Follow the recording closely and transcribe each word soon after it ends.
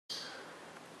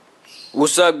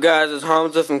What's up, guys? It's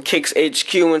Hamza from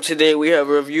TheKicksHQ, and today we have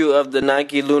a review of the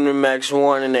Nike Lunar Max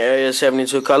 1 in the Area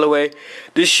 72 colorway.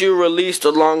 This shoe released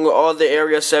along with all the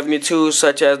Area 72s,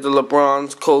 such as the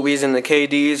LeBrons, Kobe's, and the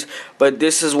KD's, but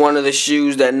this is one of the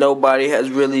shoes that nobody has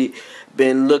really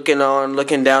been looking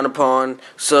down upon.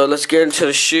 So let's get into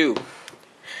the shoe.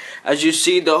 As you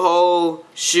see, the whole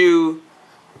shoe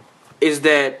is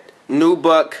that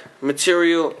nubuck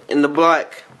material in the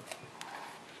black.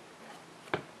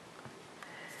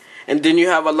 And then you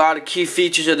have a lot of key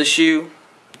features of the shoe.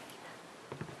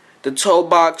 The toe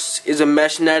box is a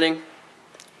mesh netting.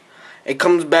 It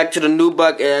comes back to the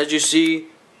nubuck, and as you see,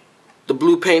 the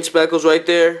blue paint speckles right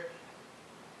there.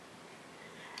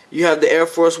 You have the Air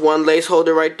Force One lace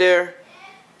holder right there.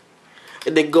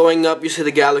 And then going up, you see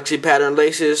the galaxy pattern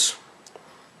laces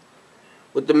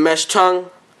with the mesh tongue.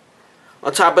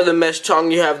 On top of the mesh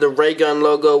tongue, you have the ray gun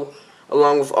logo,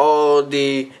 along with all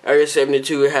the Area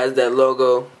 72. It has that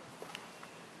logo.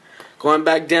 Going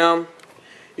back down,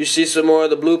 you see some more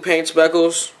of the blue paint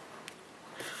speckles.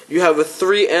 You have a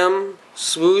 3M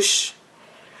swoosh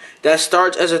that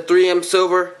starts as a 3M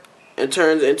silver and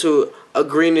turns into a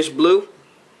greenish blue.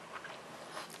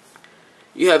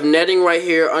 You have netting right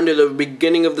here under the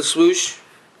beginning of the swoosh.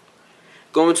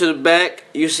 Going to the back,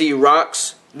 you see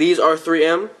rocks. These are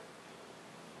 3M.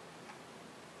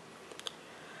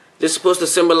 This is supposed to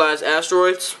symbolize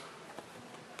asteroids.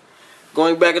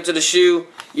 Going back into the shoe,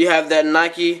 you have that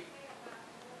Nike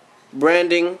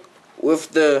branding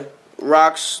with the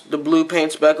rocks, the blue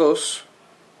paint speckles.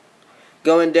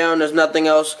 Going down, there's nothing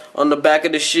else on the back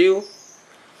of the shoe.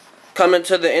 Coming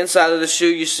to the inside of the shoe,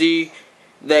 you see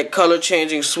that color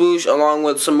changing swoosh along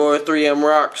with some more 3M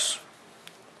rocks.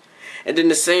 And then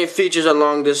the same features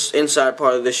along this inside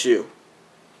part of the shoe.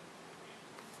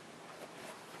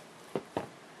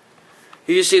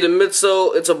 Here you see the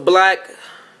midsole, it's a black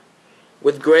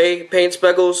with gray paint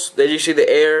speckles. Then you see the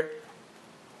Air,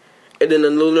 and then the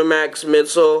Lunar Max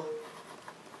midsole.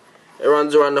 It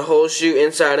runs around the whole shoe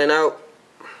inside and out.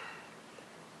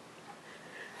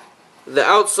 The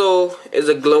outsole is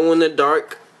a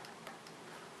glow-in-the-dark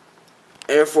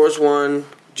Air Force One,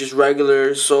 just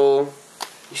regular sole.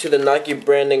 You see the Nike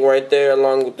branding right there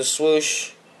along with the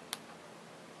swoosh,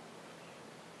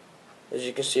 as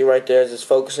you can see right there as it's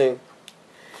focusing.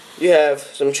 You have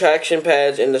some traction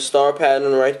pads in the star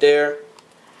pattern right there.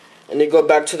 And you go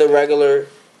back to the regular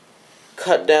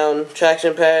cut down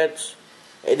traction pads.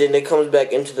 And then it comes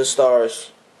back into the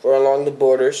stars for along the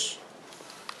borders.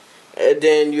 And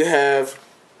then you have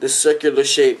the circular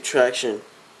shaped traction.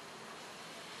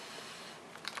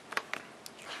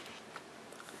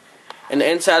 And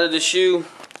the inside of the shoe,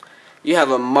 you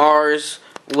have a Mars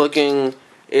looking,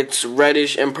 it's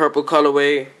reddish and purple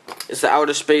colorway. It's the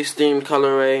outer space themed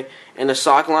colorway and the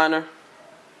sock liner.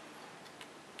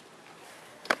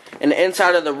 And the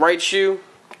inside of the right shoe,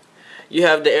 you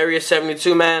have the Area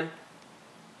 72 man.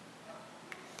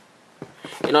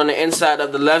 And on the inside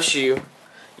of the left shoe,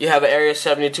 you have an Area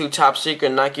 72 top secret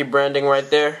Nike branding right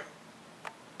there.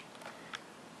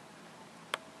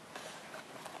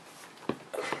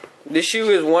 This shoe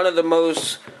is one of the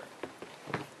most,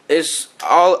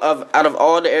 out of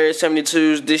all the Area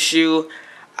 72s, this shoe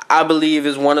I believe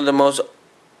is one of the most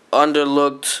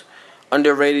underlooked,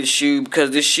 underrated shoe,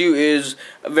 because this shoe is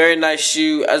a very nice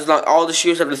shoe. All the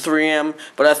shoes have the 3M,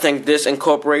 but I think this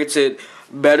incorporates it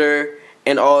better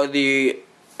in all the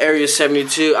Area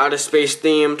 72 outer space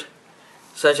themed,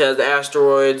 such as the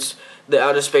asteroids, the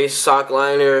outer space sock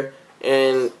liner,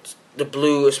 and the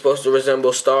blue is supposed to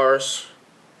resemble stars.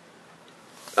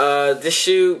 This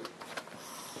shoe,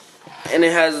 and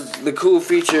it has the cool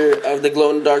feature of the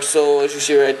glow-in-the-dark sole, as you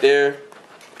see right there.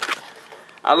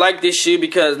 I like this shoe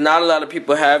because not a lot of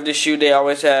people have this shoe. They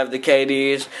always have the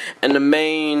KD's and the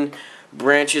main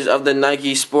branches of the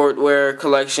Nike sportwear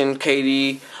collection,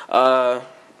 KD,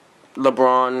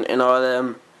 LeBron, and all of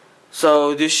them.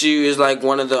 So this shoe is like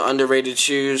one of the underrated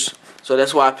shoes. So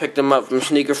that's why I picked them up from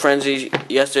Sneaker Frenzy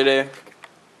yesterday.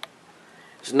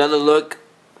 It's another look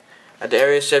at the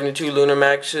Area 72 Lunar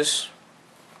Maxes.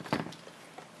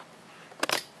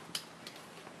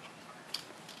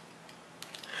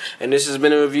 And this has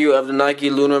been a review of the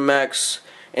Nike Lunar Max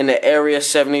in the Area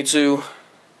 72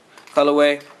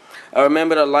 colorway.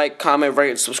 Remember to like, comment,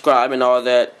 rate, subscribe, and all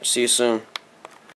that. See you soon.